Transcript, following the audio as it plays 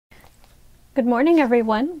Good morning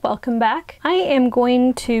everyone, welcome back. I am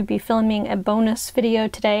going to be filming a bonus video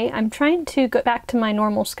today. I'm trying to go back to my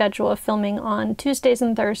normal schedule of filming on Tuesdays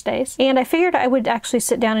and Thursdays, and I figured I would actually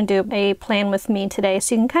sit down and do a plan with me today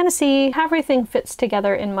so you can kind of see how everything fits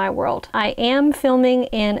together in my world. I am filming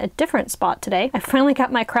in a different spot today. I finally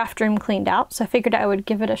got my craft room cleaned out, so I figured I would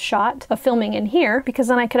give it a shot of filming in here because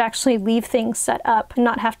then I could actually leave things set up and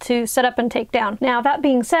not have to set up and take down. Now that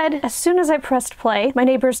being said, as soon as I pressed play, my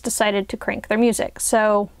neighbors decided to crank their music.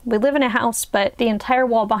 So we live in a house, but the entire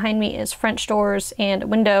wall behind me is French doors and a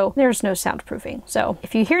window. There's no soundproofing. So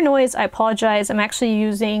if you hear noise, I apologize. I'm actually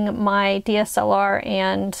using my DSLR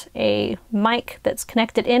and a mic that's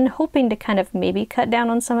connected in, hoping to kind of maybe cut down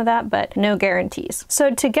on some of that, but no guarantees. So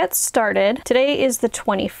to get started, today is the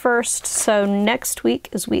 21st, so next week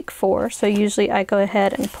is week 4. So usually I go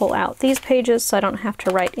ahead and pull out these pages so I don't have to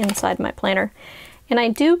write inside my planner. And I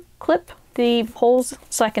do clip the holes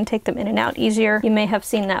so I can take them in and out easier. You may have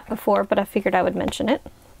seen that before, but I figured I would mention it.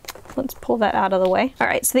 Let's pull that out of the way. All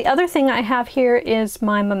right, so the other thing I have here is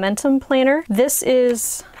my momentum planner. This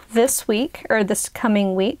is this week, or this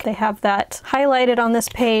coming week. They have that highlighted on this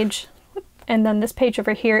page. And then this page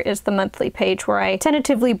over here is the monthly page where I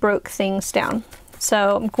tentatively broke things down.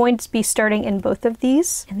 So I'm going to be starting in both of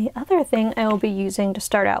these. And the other thing I will be using to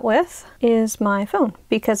start out with is my phone,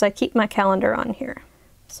 because I keep my calendar on here.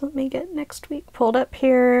 So let me get next week pulled up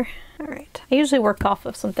here. All right, I usually work off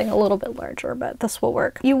of something a little bit larger, but this will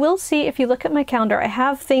work. You will see if you look at my calendar, I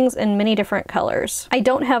have things in many different colors. I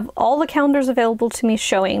don't have all the calendars available to me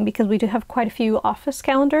showing because we do have quite a few office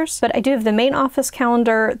calendars, but I do have the main office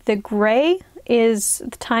calendar. The gray is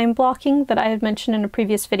the time blocking that I had mentioned in a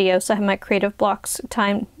previous video, so I have my creative blocks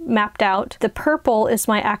time mapped out. The purple is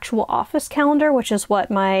my actual office calendar, which is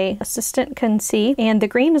what my assistant can see, and the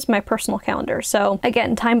green is my personal calendar. So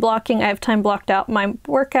again, time blocking, I have time blocked out my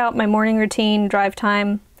workout, my morning routine, drive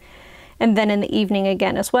time, and then in the evening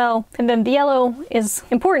again as well. And then the yellow is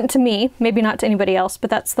important to me, maybe not to anybody else,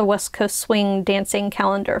 but that's the West Coast Swing dancing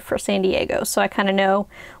calendar for San Diego. So I kind of know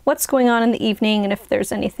what's going on in the evening and if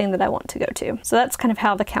there's anything that I want to go to. So that's kind of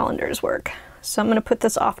how the calendars work. So I'm gonna put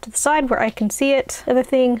this off to the side where I can see it. Other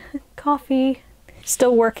thing, coffee.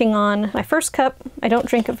 Still working on my first cup. I don't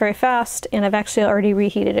drink it very fast, and I've actually already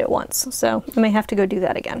reheated it once. So I may have to go do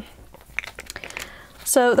that again.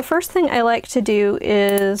 So the first thing I like to do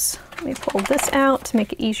is, let me pull this out to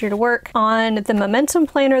make it easier to work. On the momentum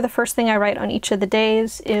planner, the first thing I write on each of the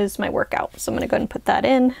days is my workout. So I'm gonna go ahead and put that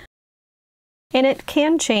in. And it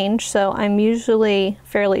can change, so I'm usually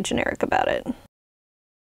fairly generic about it.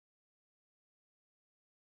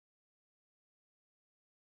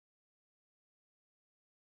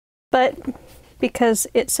 But because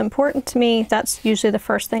it's important to me, that's usually the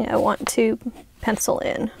first thing I want to pencil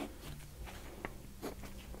in.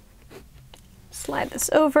 Slide this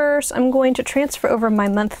over. So I'm going to transfer over my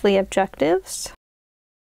monthly objectives.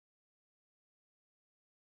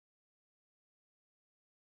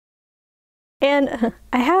 And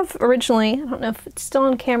I have originally, I don't know if it's still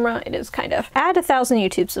on camera, it is kind of, add 1,000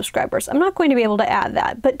 YouTube subscribers. I'm not going to be able to add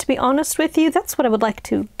that, but to be honest with you, that's what I would like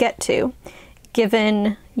to get to,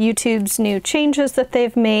 given YouTube's new changes that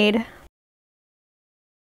they've made.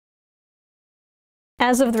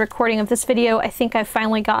 As of the recording of this video, I think I've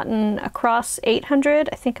finally gotten across 800.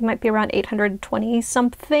 I think it might be around 820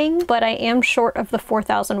 something, but I am short of the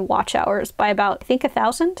 4,000 watch hours by about, I think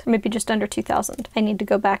 1,000, maybe just under 2,000. I need to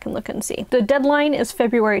go back and look and see. The deadline is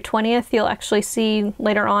February 20th. You'll actually see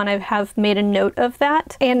later on I have made a note of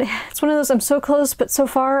that. And it's one of those, I'm so close, but so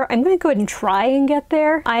far I'm gonna go ahead and try and get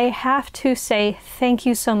there. I have to say thank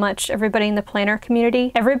you so much, everybody in the planner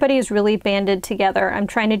community. Everybody is really banded together. I'm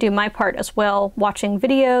trying to do my part as well, watching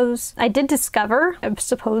videos. I did discover,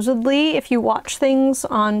 supposedly, if you watch things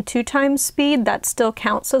on 2x speed, that still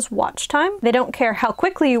counts as watch time. They don't care how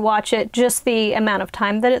quickly you watch it, just the amount of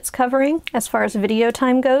time that it's covering as far as video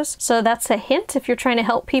time goes. So that's a hint if you're trying to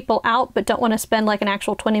help people out but don't want to spend like an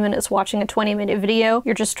actual 20 minutes watching a 20-minute video.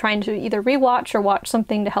 You're just trying to either rewatch or watch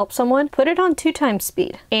something to help someone. Put it on 2x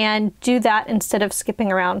speed and do that instead of skipping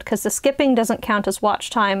around, because the skipping doesn't count as watch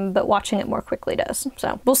time, but watching it more quickly does.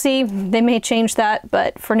 So we'll see. They may change that,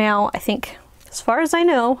 but for now, I think, as far as I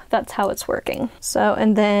know, that's how it's working. So,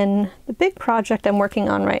 and then the big project I'm working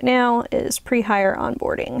on right now is pre-hire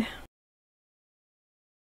onboarding.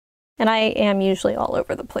 And I am usually all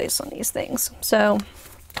over the place on these things. So,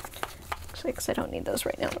 actually, because I don't need those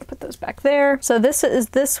right now, I'm gonna put those back there. So this is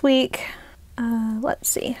this week. let's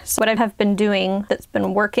see. So what I have been doing that's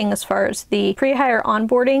been working as far as the pre-hire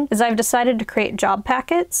onboarding is I've decided to create job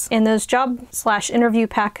packets, and those job/interview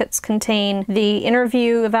packets contain the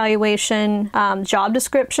interview evaluation, job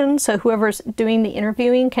description, so whoever's doing the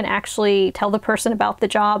interviewing can actually tell the person about the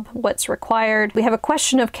job, what's required. We have a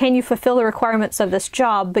question of can you fulfill the requirements of this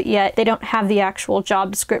job, but yet they don't have the actual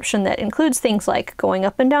job description that includes things like going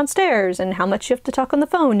up and down stairs and how much you have to talk on the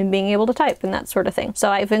phone and being able to type and that sort of thing. So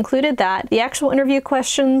I've included that, the actual interview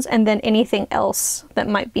questions, and then anything else that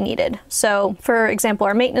might be needed. So for example,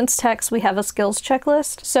 our maintenance techs, we have a skills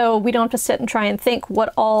checklist, so we don't have to sit and try and think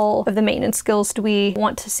what all of the maintenance skills do we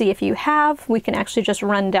want to see if you have. We can actually just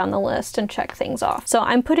run down the list and check things off. So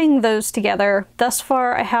I'm putting those together. Thus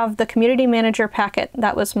far, I have the community manager packet.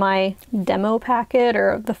 That was my demo packet,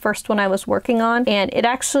 or the first one I was working on, and it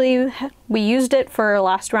actually, we used it for our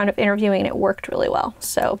last round of interviewing and it worked really well.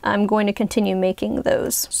 So I'm going to continue making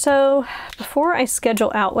those. So before I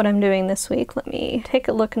schedule out what I'm doing this week, let me take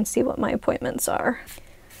a look and see what my appointments are.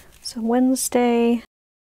 So Wednesday,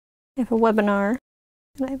 I have a webinar,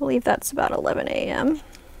 and I believe that's about 11 a.m.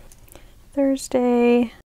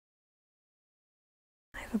 Thursday,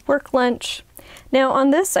 I have a work lunch. Now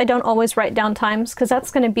on this, I don't always write down times because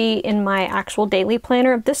that's going to be in my actual daily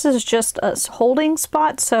planner. This is just a holding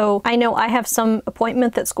spot, so I know I have some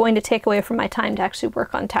appointment that's going to take away from my time to actually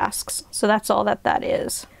work on tasks. So that's all that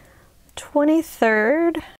is.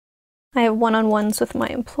 23rd, I have one-on-ones with my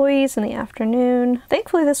employees in the afternoon.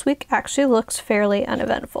 Thankfully this week actually looks fairly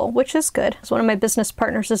uneventful, which is good. So one of my business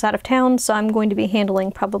partners is out of town, so I'm going to be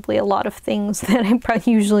handling probably a lot of things that I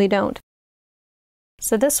usually don't.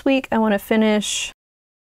 So this week I want to finish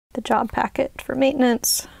the job packet for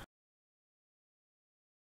maintenance.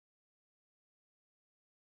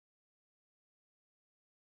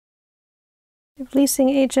 The leasing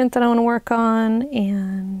agent that I want to work on,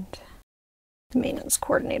 and the maintenance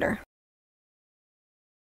coordinator.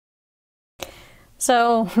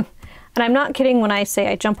 So, and I'm not kidding when I say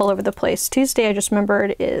I jump all over the place. Tuesday, I just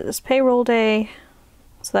remembered, is payroll day,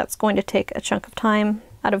 so that's going to take a chunk of time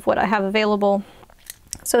out of what I have available.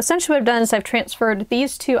 So essentially what I've done is I've transferred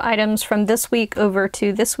these two items from this week over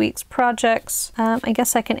to this week's projects. I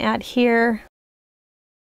guess I can add here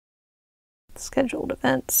scheduled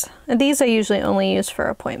events. And these I usually only use for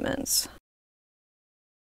appointments.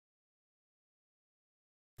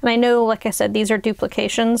 And I know, like I said, these are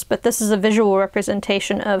duplications, but this is a visual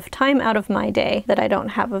representation of time out of my day that I don't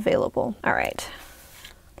have available. All right.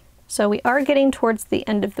 So we are getting towards the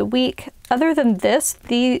end of the week. Other than this,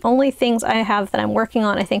 the only things I have that I'm working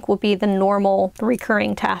on, I think, will be the normal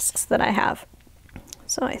recurring tasks that I have.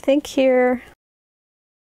 So I think here,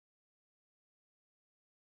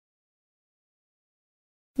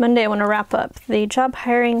 Monday I want to wrap up the job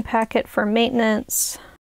hiring packet for maintenance.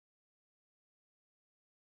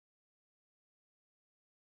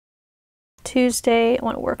 Tuesday, I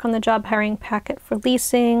want to work on the job hiring packet for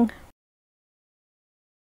leasing.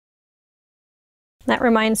 That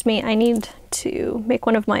reminds me, I need to make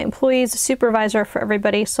one of my employees a supervisor for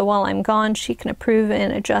everybody, so while I'm gone, she can approve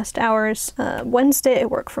and adjust hours. Wednesday, I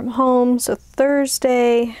work from home, so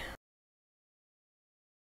Thursday,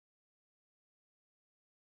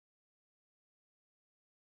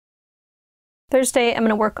 I'm going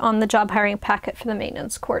to work on the job hiring packet for the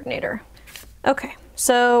maintenance coordinator. Okay.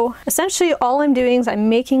 So essentially all I'm doing is I'm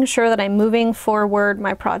making sure that I'm moving forward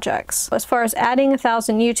my projects. As far as adding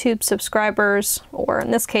 1,000 YouTube subscribers, or in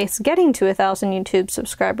this case, getting to 1,000 YouTube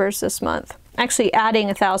subscribers this month. Actually, adding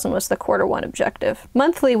 1,000 was the Q1 objective.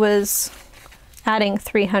 Monthly was adding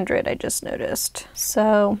 300, I just noticed.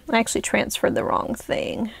 So I actually transferred the wrong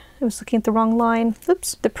thing. I was looking at the wrong line.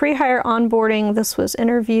 Oops. The pre-hire onboarding, this was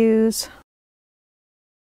interviews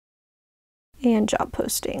and job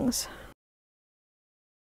postings.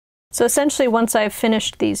 So essentially, once I've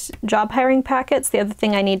finished these job hiring packets, the other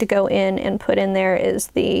thing I need to go in and put in there is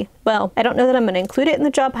the, well, I don't know that I'm going to include it in the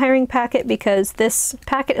job hiring packet because this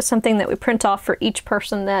packet is something that we print off for each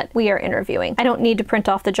person that we are interviewing. I don't need to print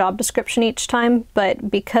off the job description each time, but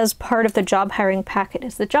because part of the job hiring packet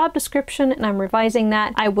is the job description and I'm revising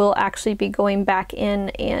that, I will actually be going back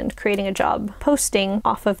in and creating a job posting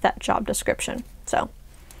off of that job description. So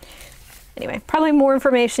anyway, probably more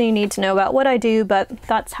information you need to know about what I do, but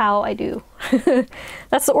that's how I do.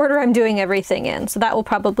 That's the order I'm doing everything in. So that will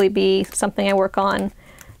probably be something I work on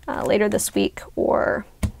later this week or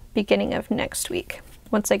beginning of next week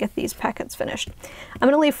once I get these packets finished. I'm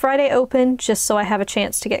going to leave Friday open just so I have a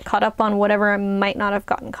chance to get caught up on whatever I might not have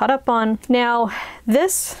gotten caught up on. Now,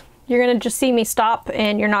 this, you're going to just see me stop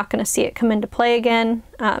and you're not going to see it come into play again,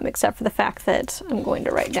 except for the fact that I'm going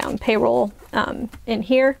to write down payroll in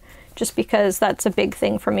here. just because that's a big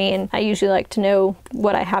thing for me, and I usually like to know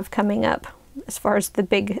what I have coming up as far as the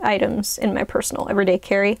big items in my personal everyday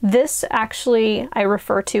carry. This actually I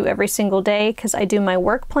refer to every single day because I do my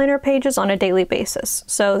work planner pages on a daily basis.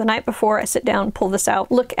 So the night before I sit down, pull this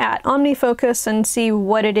out, look at OmniFocus and see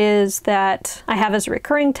what it is that I have as a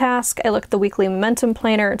recurring task. I look at the weekly momentum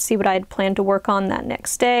planner and see what I had planned to work on that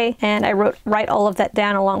next day. And I write all of that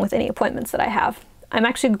down along with any appointments that I have. I'm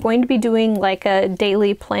actually going to be doing like a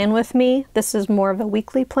daily plan with me. This is more of a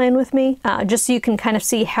weekly plan with me, just so you can kind of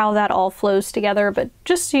see how that all flows together. But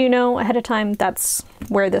just so you know ahead of time, that's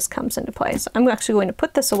where this comes into play. So I'm actually going to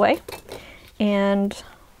put this away and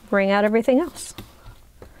bring out everything else,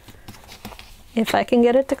 if I can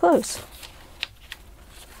get it to close.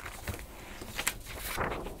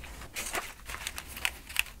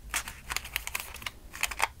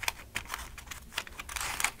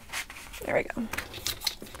 There we go.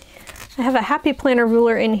 I have a Happy Planner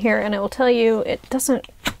ruler in here, and I will tell you it doesn't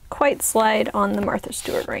quite slide on the Martha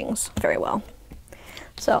Stewart rings very well.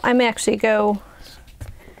 So I may actually go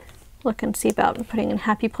look and see about putting in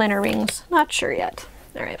Happy Planner rings. Not sure yet.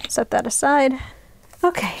 All right, set that aside.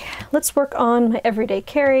 Okay, let's work on my everyday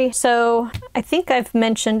carry. So I think I've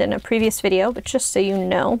mentioned in a previous video, but just so you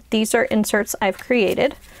know, these are inserts I've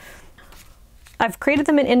created. I've created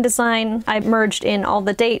them in InDesign. I've merged in all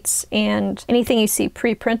the dates and anything you see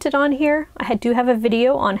pre-printed on here. I do have a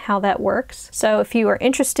video on how that works. So if you are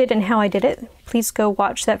interested in how I did it, please go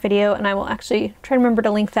watch that video, and I will actually try to remember to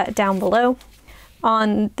link that down below.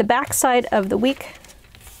 On the back side of the week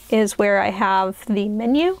is where I have the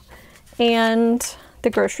menu and the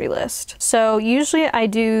grocery list. So usually I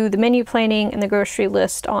do the menu planning and the grocery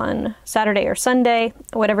list on Saturday or Sunday,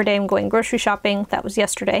 whatever day I'm going grocery shopping. That was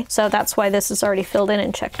yesterday. So that's why this is already filled in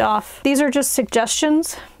and checked off. These are just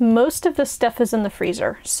suggestions. Most of the stuff is in the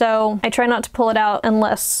freezer. So I try not to pull it out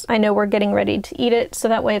unless I know we're getting ready to eat it. So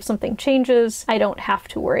that way if something changes, I don't have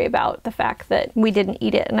to worry about the fact that we didn't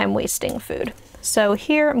eat it and I'm wasting food. So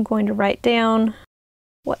here I'm going to write down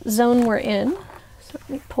what zone we're in. So let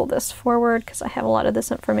me pull this forward because I have a lot of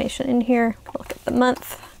this information in here. Look at the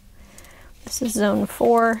month. This is zone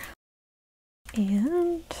 4.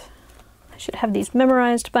 And I should have these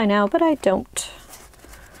memorized by now, but I don't.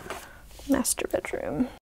 Master bedroom.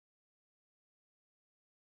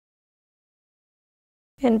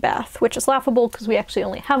 And bath, which is laughable because we actually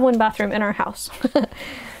only have one bathroom in our house.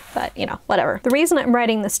 But, you know, whatever. The reason I'm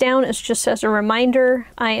writing this down is just as a reminder.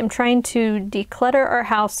 I am trying to declutter our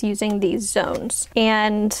house using these zones.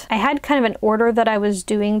 And I had kind of an order that I was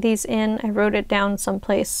doing these in. I wrote it down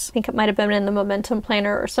someplace. I think it might have been in the Momentum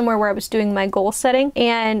Planner or somewhere where I was doing my goal setting.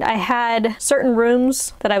 And I had certain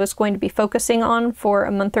rooms that I was going to be focusing on for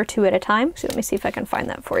a month or 2 at a time. So let me see if I can find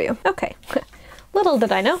that for you. Okay. Little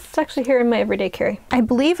did I know, it's actually here in my everyday carry. I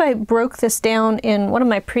believe I broke this down in one of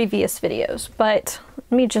my previous videos, but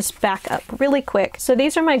let me just back up really quick. So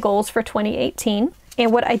these are my goals for 2018.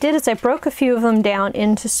 And what I did is I broke a few of them down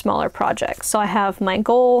into smaller projects. So I have my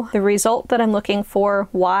goal, the result that I'm looking for,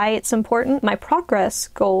 why it's important, my progress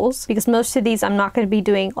goals, because most of these I'm not going to be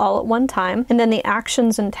doing all at one time, and then the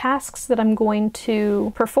actions and tasks that I'm going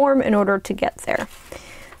to perform in order to get there.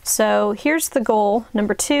 So here's the goal.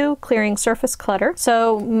 Number 2, clearing surface clutter.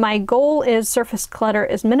 So my goal is surface clutter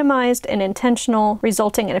is minimized and intentional,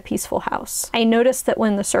 resulting in a peaceful house. I noticed that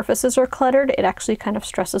when the surfaces are cluttered, it actually kind of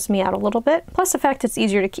stresses me out a little bit. Plus the fact it's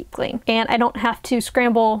easier to keep clean. And I don't have to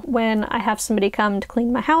scramble when I have somebody come to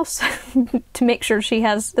clean my house to make sure she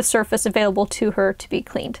has the surface available to her to be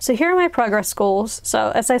cleaned. So here are my progress goals.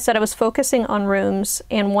 So as I said, I was focusing on rooms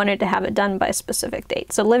and wanted to have it done by a specific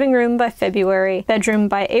date. So living room by February, bedroom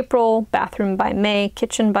by April, bathroom by May,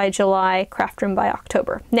 kitchen by July, craft room by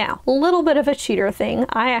October. Now, a little bit of a cheater thing.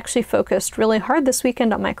 I actually focused really hard this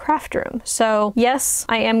weekend on my craft room. So yes,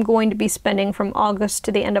 I am going to be spending from August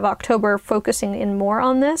to the end of October focusing in more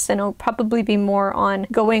on this, and it'll probably be more on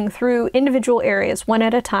going through individual areas one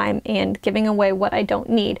at a time and giving away what I don't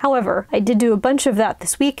need. However, I did do a bunch of that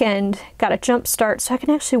this weekend, got a jump start so I can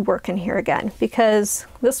actually work in here again, because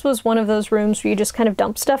this was one of those rooms where you just kind of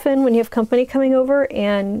dump stuff in when you have company coming over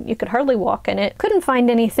and you could hardly walk in it. Couldn't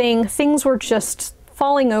find anything. Things were just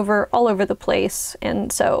falling over all over the place,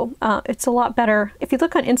 and so it's a lot better. If you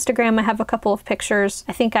look on Instagram, I have a couple of pictures.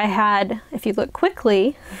 I think I had, if you look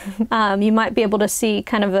quickly, you might be able to see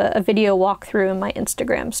kind of a video walkthrough in my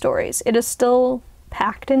Instagram stories. It is still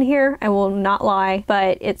packed in here, I will not lie,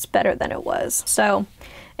 but it's better than it was. So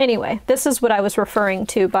anyway, this is what I was referring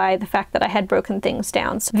to by the fact that I had broken things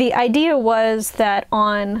down. So the idea was that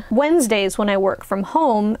on Wednesdays when I work from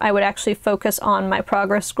home, I would actually focus on my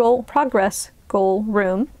progress goal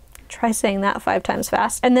room, Try saying that 5 times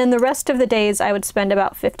fast. And then the rest of the days I would spend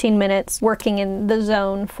about 15 minutes working in the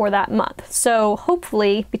zone for that month. So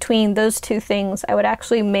hopefully between those two things, I would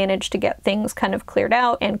actually manage to get things kind of cleared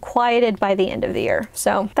out and quieted by the end of the year.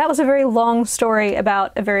 So that was a very long story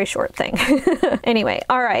about a very short thing. Anyway,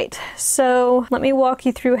 all right. So let me walk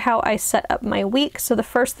you through how I set up my week. So the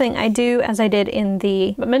first thing I do, as I did in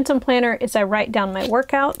the Momentum Planner, is I write down my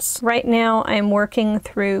workouts. Right now I'm working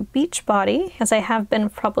through Beachbody, as I have been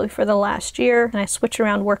probably for the last year, and I switch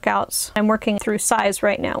around workouts. I'm working through Size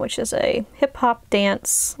right now, which is a hip-hop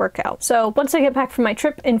dance workout. So once I get back from my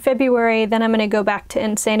trip in February, then I'm going to go back to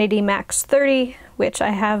Insanity Max 30, which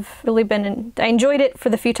I have really been I enjoyed it for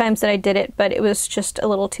the few times that I did it, but it was just a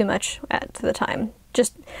little too much at the time.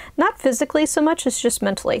 Just not physically so much as just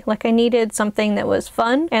mentally. Like, I needed something that was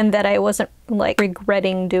fun and that I wasn't like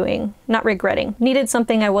regretting doing. Not regretting. Needed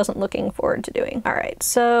something I wasn't looking forward to doing. All right,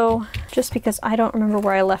 so just because I don't remember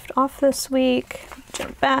where I left off this week,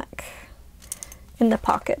 jump back. In the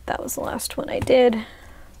pocket, that was the last one I did.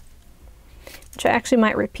 Which I actually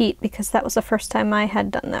might repeat because that was the first time I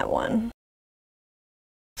had done that one.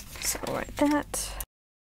 So I'll write that.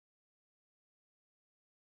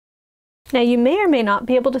 Now you may or may not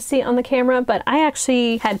be able to see on the camera, but I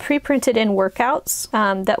actually had pre-printed in workouts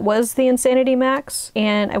that was the Insanity Max,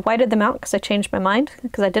 and I whited them out because I changed my mind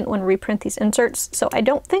because I didn't want to reprint these inserts. So I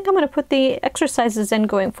don't think I'm going to put the exercises in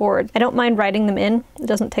going forward. I don't mind writing them in. It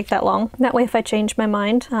doesn't take that long. That way if I change my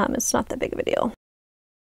mind, it's not that big of a deal.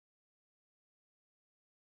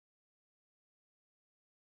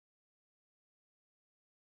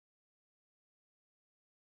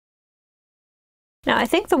 Now, I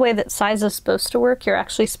think the way that Size is supposed to work, you're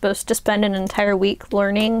actually supposed to spend an entire week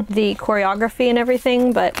learning the choreography and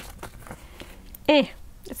everything, but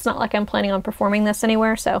it's not like I'm planning on performing this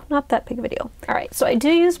anywhere, so not that big of a deal. All right, so I do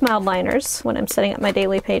use mild liners when I'm setting up my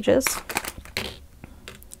daily pages.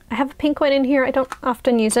 I have a pink one in here. I don't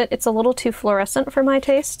often use it. It's a little too fluorescent for my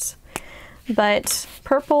tastes, but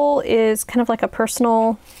purple is kind of like a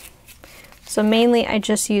personal, so mainly I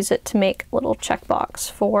just use it to make a little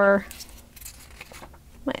checkbox for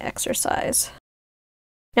my exercise.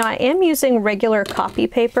 Now I am using regular copy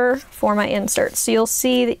paper for my inserts, so you'll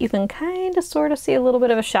see that you can kind of sort of see a little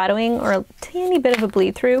bit of a shadowing or a teeny bit of a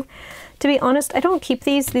bleed through. To be honest, I don't keep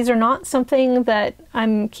these. These are not something that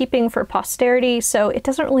I'm keeping for posterity, so it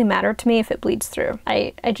doesn't really matter to me if it bleeds through.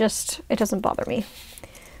 it doesn't bother me.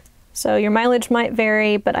 So your mileage might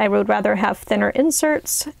vary, but I would rather have thinner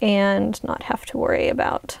inserts and not have to worry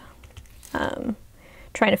about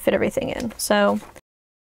trying to fit everything in. So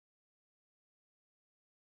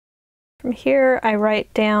from here, I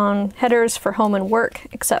write down headers for home and work,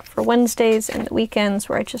 except for Wednesdays and the weekends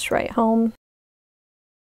where I just write home.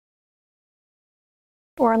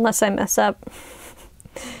 Or unless I mess up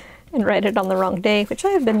and write it on the wrong day, which I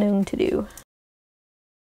have been known to do.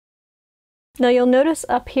 Now you'll notice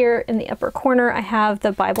up here in the upper corner I have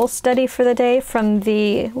the Bible study for the day from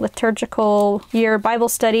the liturgical year Bible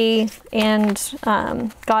study and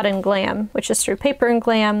God and Glam, which is through Paper and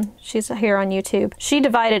Glam. She's here on YouTube. She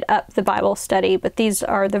divided up the Bible study, but these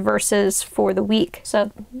are the verses for the week.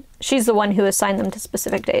 So she's the one who assigned them to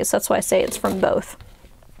specific days. That's why I say it's from both.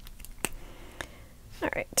 All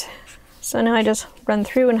right, so now I just run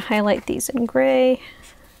through and highlight these in gray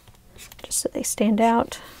just so they stand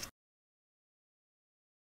out.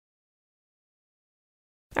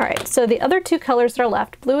 All right, so the other two colors that are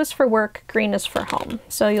left, blue is for work, green is for home.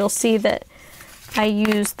 So you'll see that I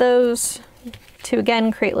use those to,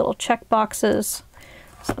 again, create little check boxes.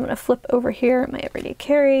 So I'm gonna flip over here at my everyday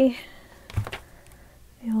carry.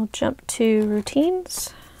 We'll jump to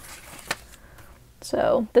routines.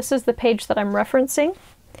 So this is the page that I'm referencing.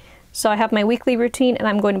 So I have my weekly routine and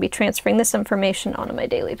I'm going to be transferring this information onto my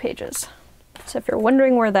daily pages. So if you're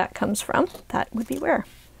wondering where that comes from, that would be where.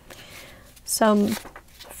 So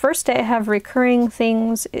first day I have recurring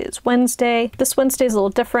things is Wednesday. This Wednesday is a little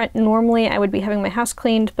different. Normally I would be having my house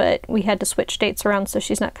cleaned, but we had to switch dates around, so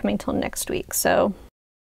she's not coming till next week. So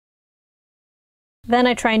then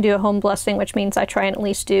I try and do a home blessing, which means I try and at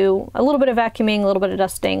least do a little bit of vacuuming, a little bit of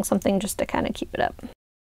dusting, something just to kind of keep it up.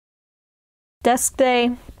 Desk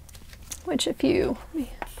day, which if you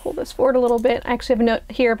pull this forward a little bit, I actually have a note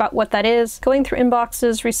here about what that is. Going through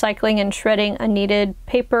inboxes, recycling and shredding unneeded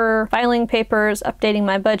paper, filing papers, updating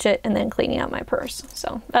my budget, and then cleaning out my purse.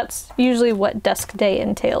 So that's usually what desk day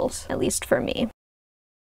entails, at least for me.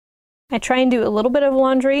 I try and do a little bit of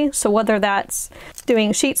laundry, so whether that's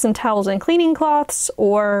doing sheets and towels and cleaning cloths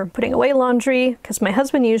or putting away laundry, because my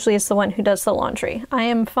husband usually is the one who does the laundry. I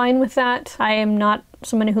am fine with that. I am not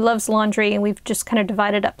someone who loves laundry, and we've just kind of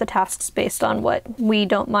divided up the tasks based on what we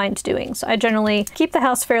don't mind doing. So I generally keep the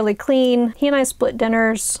house fairly clean. He and I split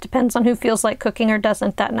dinners. Depends on who feels like cooking or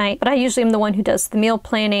doesn't that night. But I usually am the one who does the meal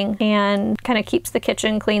planning and kind of keeps the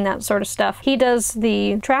kitchen clean, that sort of stuff. He does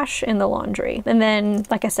the trash and the laundry. And then,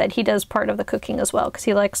 like I said, he does part of the cooking as well because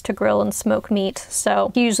he likes to grill and smoke meat.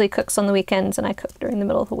 So he usually cooks on the weekends and I cook during the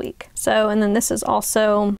middle of the week. So, and then this is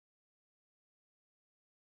also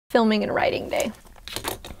filming and writing day.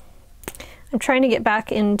 I'm trying to get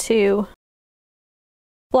back into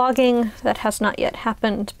vlogging. That has not yet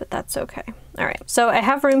happened, but that's okay. All right, so I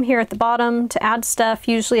have room here at the bottom to add stuff.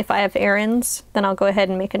 Usually if I have errands, then I'll go ahead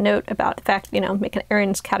and make a note about the fact, you know, make an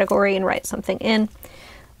errands category and write something in,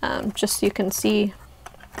 just so you can see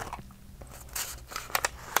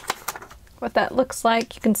what that looks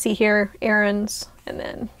like. You can see here errands, and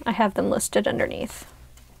then I have them listed underneath.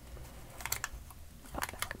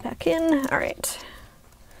 Pop back in. All right.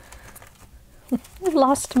 I've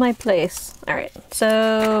lost my place. All right,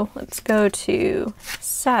 so let's go to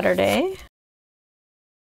Saturday.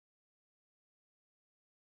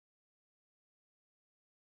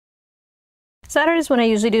 Saturday is when I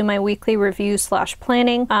usually do my weekly review /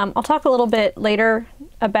 planning. I'll talk a little bit later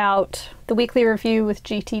about the weekly review with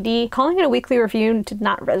GTD. Calling it a weekly review did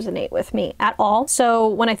not resonate with me at all. So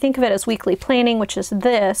when I think of it as weekly planning, which is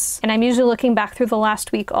this, and I'm usually looking back through the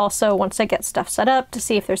last week also once I get stuff set up to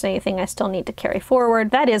see if there's anything I still need to carry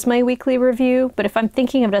forward. That is my weekly review, but if I'm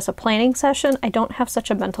thinking of it as a planning session, I don't have such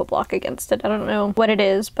a mental block against it. I don't know what it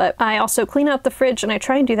is, but I also clean out the fridge, and I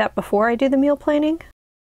try and do that before I do the meal planning.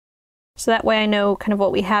 So that way I know kind of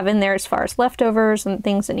what we have in there as far as leftovers and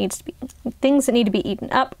things that need to be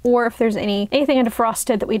eaten up, or if there's anything I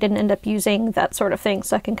defrosted that we didn't end up using, that sort of thing,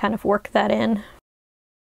 so I can kind of work that in.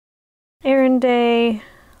 Errand day,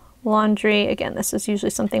 laundry. Again, this is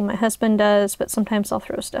usually something my husband does, but sometimes I'll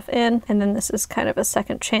throw stuff in. And then this is kind of a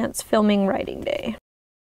second chance filming writing day.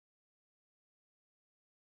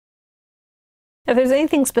 If there's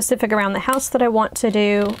anything specific around the house that I want to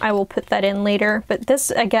do, I will put that in later. But this,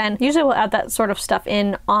 again, usually we'll add that sort of stuff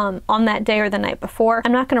in on that day or the night before.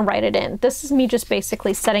 I'm not going to write it in. This is me just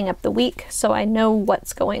basically setting up the week so I know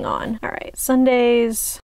what's going on. All right,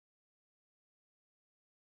 Sundays.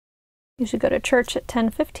 Usually go to church at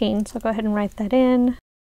 10:15, so I'll go ahead and write that in.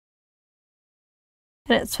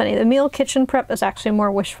 And it's funny, the meal kitchen prep is actually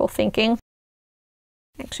more wishful thinking.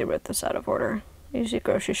 I actually wrote this out of order. Usually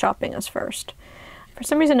grocery shopping is first. For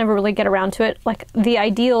some reason, I never really get around to it. Like, the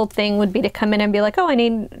ideal thing would be to come in and be like, oh, I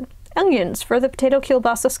need onions for the potato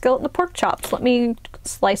kielbasa skillet and the pork chops. Let me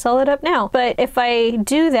slice all that up now. But if I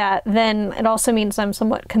do that, then it also means I'm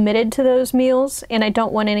somewhat committed to those meals, and I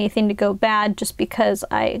don't want anything to go bad just because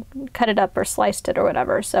I cut it up or sliced it or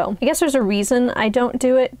whatever. So I guess there's a reason I don't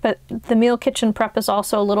do it, but the meal kitchen prep is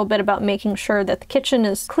also a little bit about making sure that the kitchen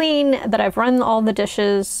is clean, that I've run all the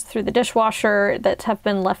dishes through the dishwasher that have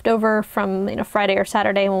been left over from, you know, Friday or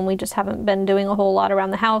Saturday when we just haven't been doing a whole lot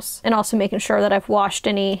around the house, and also making sure that I've washed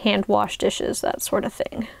any hand wash dishes, that sort of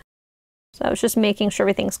thing. So I was just making sure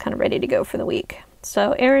everything's kind of ready to go for the week.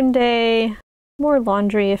 So errand day, more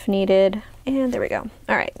laundry if needed, and there we go.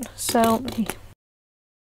 All right, so let me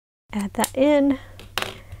add that in.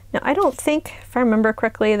 Now, I don't think, if I remember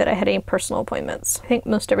correctly, that I had any personal appointments. I think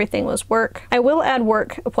most everything was work. I will add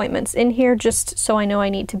work appointments in here just so I know I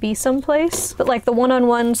need to be someplace. But like the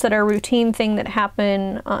one-on-ones that are a routine thing that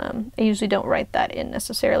happen, I usually don't write that in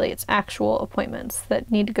necessarily. It's actual appointments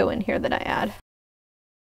that need to go in here that I add.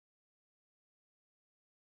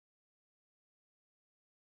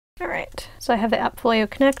 All right, so I have the Appfolio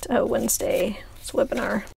Connect. Oh, Wednesday, it's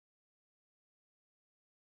webinar.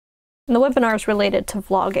 And the webinar is related to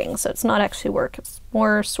vlogging, so it's not actually work, it's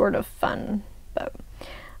more sort of fun. But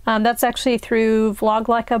that's actually through Vlog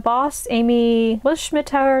Like a Boss. Amy was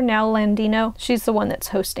Schmidtauer, now Landino. She's the one that's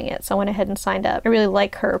hosting it, so I went ahead and signed up. I really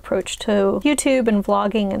like her approach to YouTube and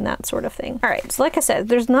vlogging and that sort of thing. All right, so like I said,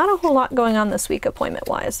 there's not a whole lot going on this week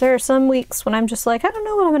appointment-wise. There are some weeks when I'm just like, I don't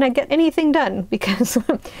know when I'm gonna get anything done because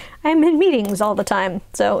I'm in meetings all the time.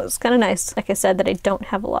 So it's kind of nice, like I said, that I don't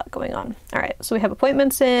have a lot going on. All right, so we have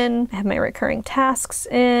appointments in, I have my recurring tasks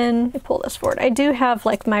in. Let me pull this forward. I do have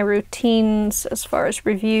like my routines as far as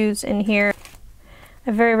reviews in here.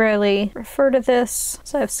 I very rarely refer to this.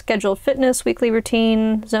 So I have scheduled fitness, weekly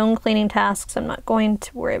routine, zone cleaning tasks. I'm not going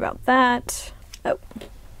to worry about that. Oh.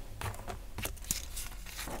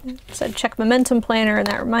 So I check momentum planner, and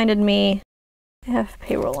that reminded me I have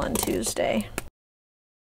payroll on Tuesday.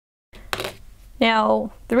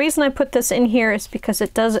 Now, the reason I put this in here is because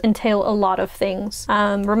it does entail a lot of things.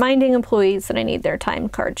 Reminding employees that I need their time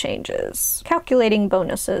card changes, calculating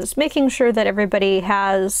bonuses, making sure that everybody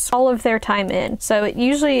has all of their time in. So it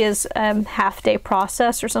usually is a half-day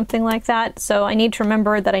process or something like that. So I need to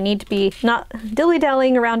remember that I need to be not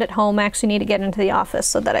dilly-dallying around at home. I actually need to get into the office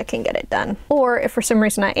so that I can get it done. Or if for some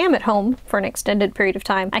reason I am at home for an extended period of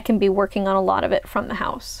time, I can be working on a lot of it from the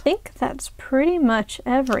house. I think that's pretty much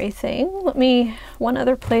everything. One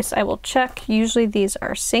other place I will check, usually these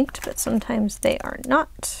are synced, but sometimes they are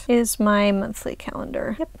not, is my monthly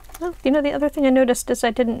calendar. Yep. Oh, you know, the other thing I noticed is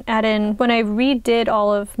I didn't add in, when I redid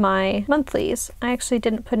all of my monthlies, I actually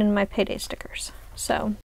didn't put in my payday stickers.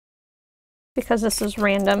 So, because this is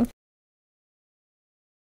random.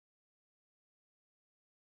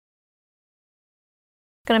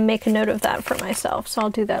 Gonna make a note of that for myself, so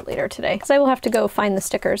I'll do that later today, because I will have to go find the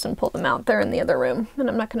stickers and pull them out. They're in the other room, and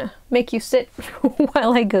I'm not gonna make you sit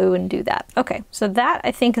while I go and do that. Okay, so that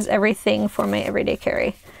I think is everything for my everyday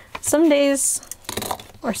carry. Some days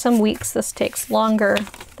or some weeks this takes longer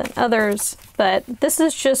than others, but this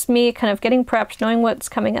is just me kind of getting prepped, knowing what's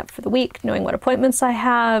coming up for the week, knowing what appointments I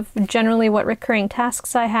have, generally what recurring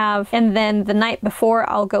tasks I have, and then the night before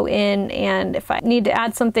I'll go in, and if I need to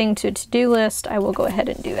add something to a to-do list, I will go ahead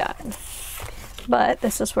and do that. But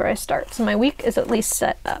this is where I start. So my week is at least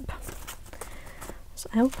set up.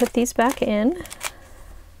 So I will put these back in.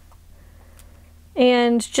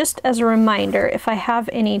 And just as a reminder, if I have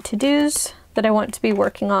any to-dos that I want to be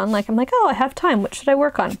working on, like I'm like, oh, I have time, what should I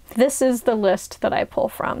work on? This is the list that I pull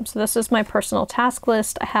from. So this is my personal task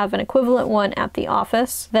list. I have an equivalent one at the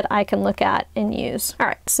office that I can look at and use. All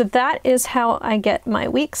right, so that is how I get my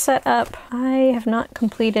week set up. I have not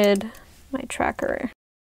completed my tracker.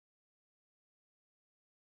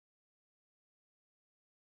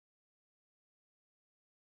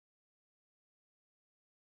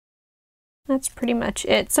 That's pretty much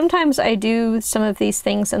it. Sometimes I do some of these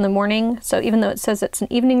things in the morning, so even though it says it's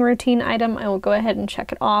an evening routine item, I will go ahead and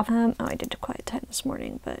check it off. Oh, I did quiet time this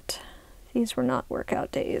morning, but these were not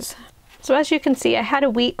workout days. So as you can see, I had a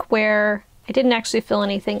week where I didn't actually fill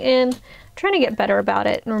anything in. I'm trying to get better about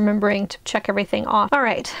it and remembering to check everything off. All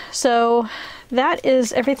right, so that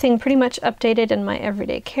is everything pretty much updated in my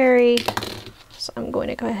everyday carry. So I'm going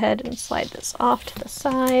to go ahead and slide this off to the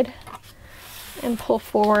side and pull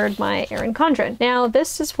forward my Erin Condren. Now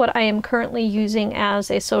this is what I am currently using as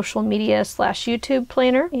a social media / YouTube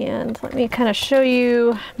planner, and let me kind of show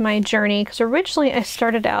you my journey, because originally I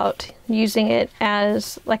started out using it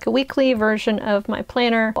as like a weekly version of my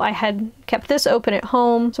planner. I had kept this open at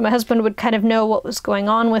home so my husband would kind of know what was going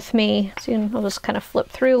on with me. So I'll just kind of flip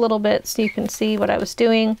through a little bit so you can see what I was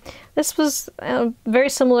doing. This was very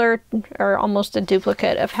similar, or almost a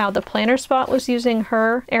duplicate, of how the Planner Spot was using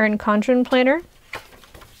her Erin Condren planner.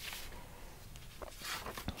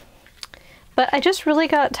 But I just really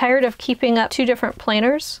got tired of keeping up two different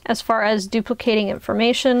planners as far as duplicating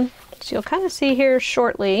information. So you'll kind of see here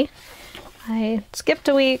shortly, I skipped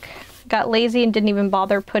a week, got lazy and didn't even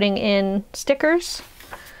bother putting in stickers.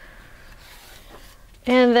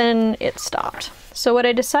 And then it stopped. So what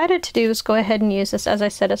I decided to do is go ahead and use this, as I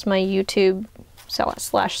said, as my YouTube /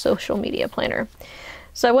 social media planner.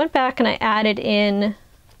 So I went back and I added in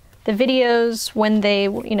the videos when they,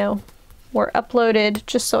 were uploaded,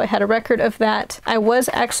 just so I had a record of that. I was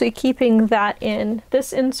actually keeping that in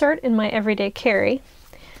this insert in my everyday carry.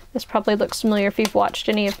 This probably looks familiar if you've watched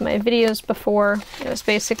any of my videos before. It was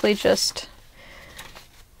basically just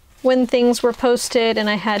when things were posted, and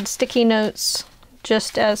I had sticky notes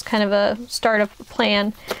just as kind of a start of a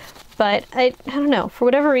plan. But I don't know, for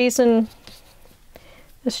whatever reason,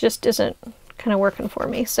 this just isn't kind of working for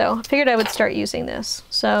me. So I figured I would start using this.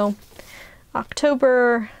 So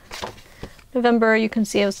October, November, you can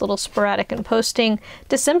see I was a little sporadic in posting.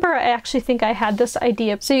 December, I actually think I had this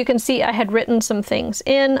idea. So you can see I had written some things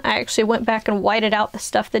in. I actually went back and whited out the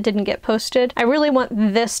stuff that didn't get posted. I really want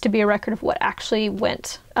this to be a record of what actually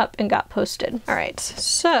went up and got posted. All right,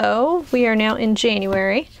 so we are now in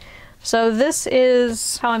January. So this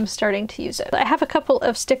is how I'm starting to use it. I have a couple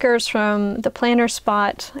of stickers from the Planner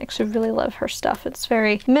Spot. I actually really love her stuff. It's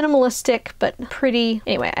very minimalistic, but pretty.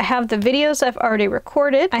 Anyway, I have the videos I've already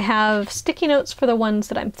recorded. I have sticky notes for the ones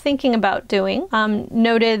that I'm thinking about doing.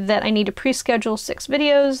 Noted that I need to pre-schedule 6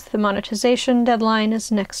 videos. The monetization deadline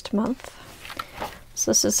is next month. So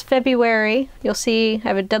this is February. You'll see I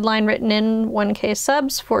have a deadline written in: 1K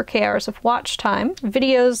subs, 4K hours of watch time.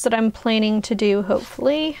 Videos that I'm planning to do,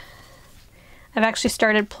 hopefully. I've actually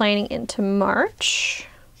started planning into March,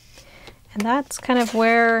 and that's kind of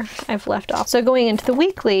where I've left off. So going into the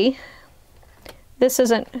weekly, this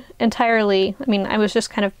isn't entirely, I mean, I was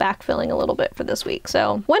just kind of backfilling a little bit for this week.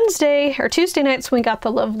 So Wednesday or Tuesday nights, we got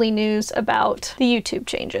the lovely news about the YouTube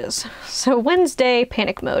changes. So Wednesday,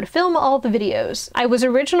 panic mode, film all the videos. I was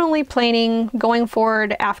originally planning going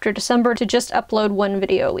forward after December to just upload 1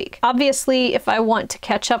 video a week. Obviously, if I want to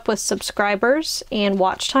catch up with subscribers and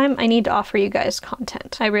watch time, I need to offer you guys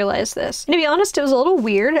content. I realized this. And to be honest, it was a little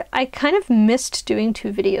weird. I kind of missed doing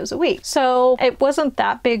 2 videos a week. So it wasn't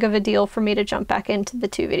that big of a deal for me to jump back into the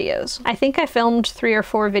 2 videos. I think I filmed 3 or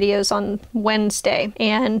 4 videos on Wednesday,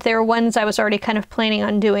 and they were ones I was already kind of planning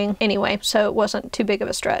on doing anyway, so it wasn't too big of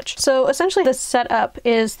a stretch. So essentially the setup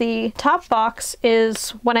is the top box is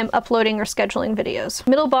when I'm uploading or scheduling videos.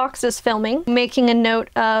 Middle box is filming, making a note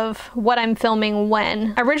of what I'm filming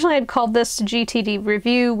when. Originally I'd called this GTD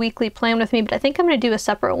review, weekly plan with me, but I think I'm going to do a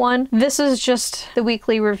separate one. This is just the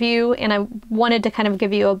weekly review, and I wanted to kind of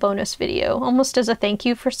give you a bonus video, almost as a thank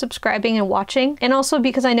you for subscribing and watching, and also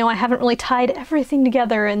because I know I haven't really tied everything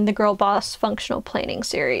together in the Girl Boss Functional Planning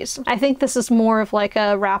series. I think this is more of like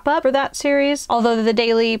a wrap-up for that series, although the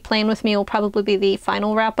daily plan with me will probably be the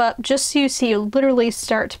final wrap-up, just so you see literally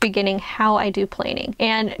start to beginning how I do planning.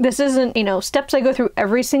 And this isn't, you know, steps I go through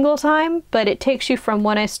every single time, but it takes you from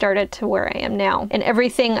when I started to where I am now. And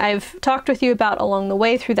everything I've talked with you about along the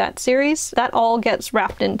way through that series, that all gets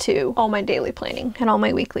wrapped into all my daily planning and all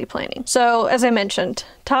my weekly planning. So as I mentioned,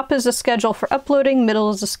 top is a schedule for uploading, middle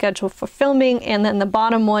is a schedule for filming, and then the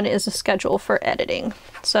bottom one is a schedule for editing.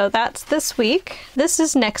 So that's this week. This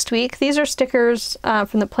is next week. These are stickers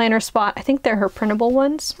from the planner spot. I think they're her printable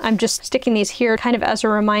ones. I'm just sticking these here kind of as a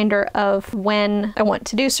reminder of when I want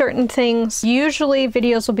to do certain things. Usually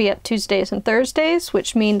videos will be up Tuesdays and Thursdays,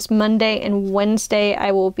 which means Monday and Wednesday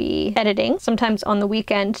I will be editing, sometimes on the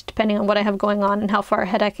weekend, depending on what I have going on and how far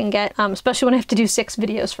ahead I can get, especially when I have to do 6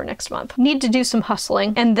 videos for next month. Need to do some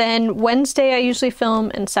hustling. And then Wednesday I usually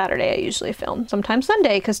film, and Saturday I usually film. Sometimes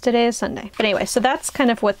Sunday, because today is Sunday. But anyway, so that's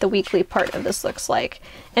kind of what the weekly part of this looks like.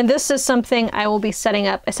 And this is something I will be setting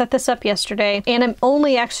up. I set this up yesterday, and I'm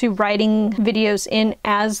only actually writing videos in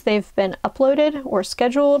as they've been uploaded or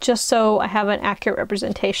scheduled, just so I have an accurate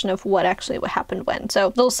representation of what actually happened when.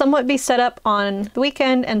 So they'll somewhat be set up on the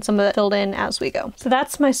weekend and some of it filled in as we go. So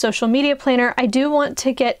that's my social media planner. I do want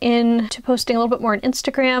to get into posting a little bit more on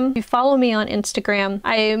Instagram. If you follow me on Instagram,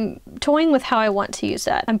 I'm toying with how I want to use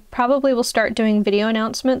that. I probably will start doing video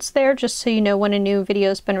announcements there just so you know when a new video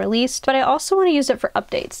has been released, but I also want to use it for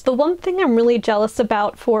updates. The one thing I'm really jealous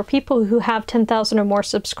about for people who have 10,000 or more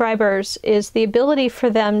subscribers is the ability for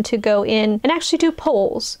them to go in and actually do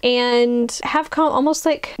polls and have almost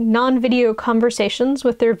like non-video conversations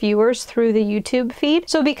with their viewers through the YouTube feed.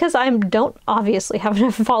 So because I don't obviously have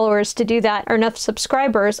enough followers to do that or enough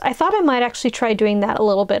subscribers, I thought I might actually try doing that a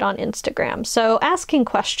little bit on Instagram. So asking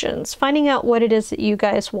questions, finding out what it is that you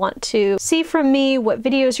guys want to see from me, what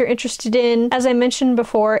videos you're interested in. As I mentioned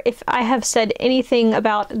before, if I have said anything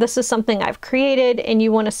about this is something I've created and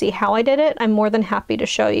you want to see how I did it, I'm more than happy to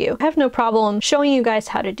show you. I have no problem showing you guys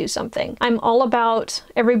how to do something. I'm all about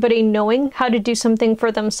everybody knowing how to do something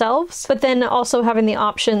for themselves, but then also having the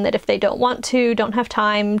option that if they don't want to, don't have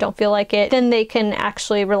time, don't feel like it, then they can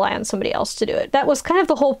actually rely on somebody else to do it. That was kind of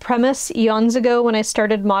the whole premise eons ago when I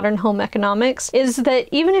started Modern Home Economics, is that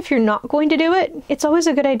even if you're not going to do it, it's always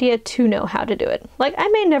a good idea to know how to do it. Like, I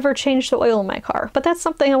may never change the oil in my car, but that's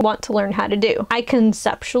something I want to learn how to do. I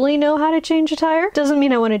conceptually know how to change a tire. Doesn't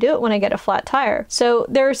mean I want to do it when I get a flat tire. So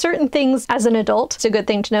there are certain things as an adult, it's a good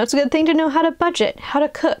thing to know. It's a good thing to know how to budget, how to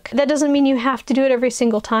cook. That doesn't mean you have to do it every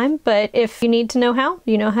single time, but if you need to know how,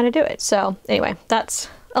 you know how to do it. So anyway, that's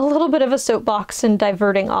a little bit of a soapbox and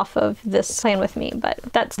diverting off of this plan with me, but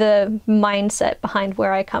that's the mindset behind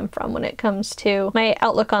where I come from when it comes to my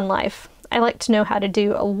outlook on life. I like to know how to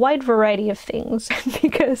do a wide variety of things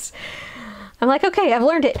because I'm like, okay, I've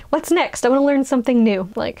learned it. What's next? I want to learn something new.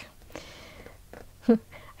 Like,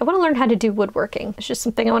 I want to learn how to do woodworking. It's just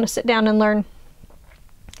something I want to sit down and learn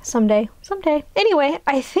someday. Anyway,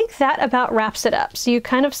 I think that about wraps it up. So you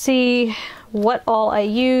kind of see what all I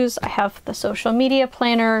use. I have the social media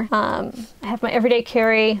planner. I have my everyday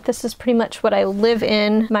carry. This is pretty much what I live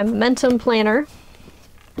in. My momentum planner.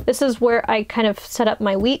 This is where I kind of set up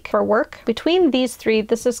my week for work. Between these three,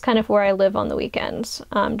 this is kind of where I live on the weekends.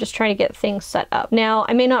 Just trying to get things set up. Now,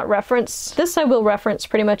 I may not reference this. I will reference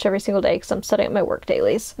pretty much every single day because I'm setting up my work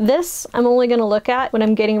dailies. This I'm only going to look at when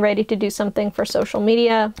I'm getting ready to do something for social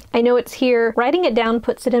media. I know it's here. Writing it down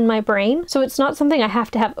puts it in my brain, so it's not something I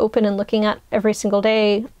have to have open and looking at every single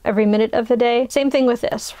day, every minute of the day. Same thing with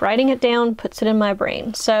this. Writing it down puts it in my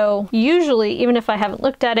brain. So usually, even if I haven't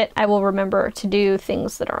looked at it, I will remember to do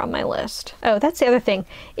things that are on my list. Oh, that's the other thing.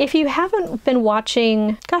 If you haven't been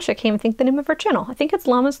watching, gosh, I can't even think the name of her channel. I think it's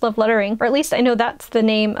Llama's Love Lettering, or at least I know that's the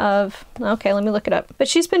name of, okay, let me look it up. But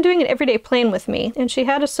she's been doing an everyday plan with me, and she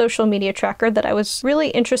had a social media tracker that I was really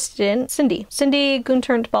interested in. Cindy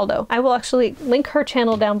Gunter and Baldo. I will actually link her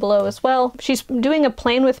channel down below as well. She's doing a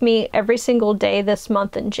plan with me every single day this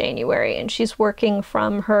month in January, and she's working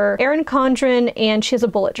from her Erin Condren, and she has a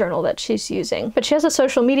bullet journal that she's using. But she has a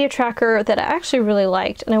social media tracker that I actually really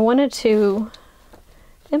liked, and I wanted to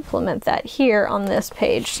implement that here on this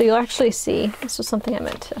page. So you'll actually see, this was something I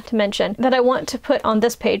meant to mention, that I want to put on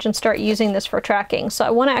this page and start using this for tracking. So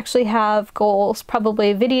I want to actually have goals,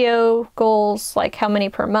 probably video goals, like how many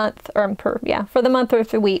per month, or for the month or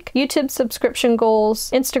the week, YouTube subscription goals,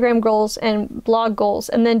 Instagram goals, and blog goals,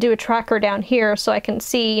 and then do a tracker down here so I can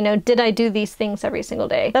see, you know, did I do these things every single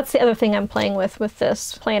day? That's the other thing I'm playing with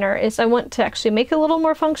this planner, is I want to actually make it a little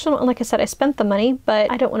more functional. And like I said, I spent the money, but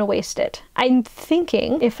I don't want to waste it. I'm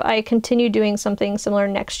thinking if I continue doing something similar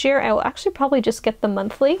next year, I will actually probably just get the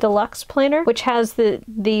monthly deluxe planner, which has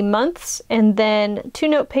the months and then 2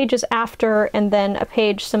 note pages after, and then a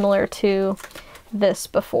page similar to this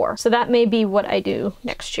before. So that may be what I do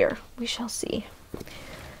next year. We shall see.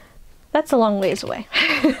 That's a long ways away.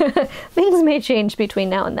 Things may change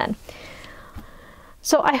between now and then.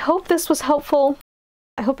 So I hope this was helpful.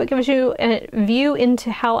 I hope it gives you a view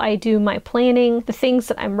into how I do my planning, the things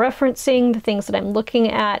that I'm referencing, the things that I'm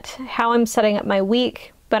looking at, how I'm setting up my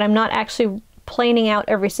week, but I'm not actually planning out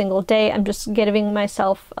every single day. I'm just giving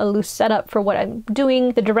myself a loose setup for what I'm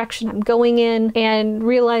doing, the direction I'm going in, and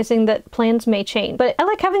realizing that plans may change. But I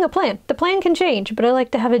like having a plan. The plan can change, but I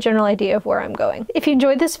like to have a general idea of where I'm going. If you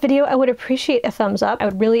enjoyed this video, I would appreciate a thumbs up. I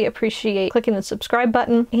would really appreciate clicking the subscribe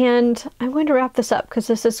button. And I'm going to wrap this up because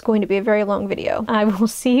this is going to be a very long video. I will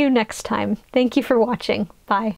see you next time. Thank you for watching. Bye.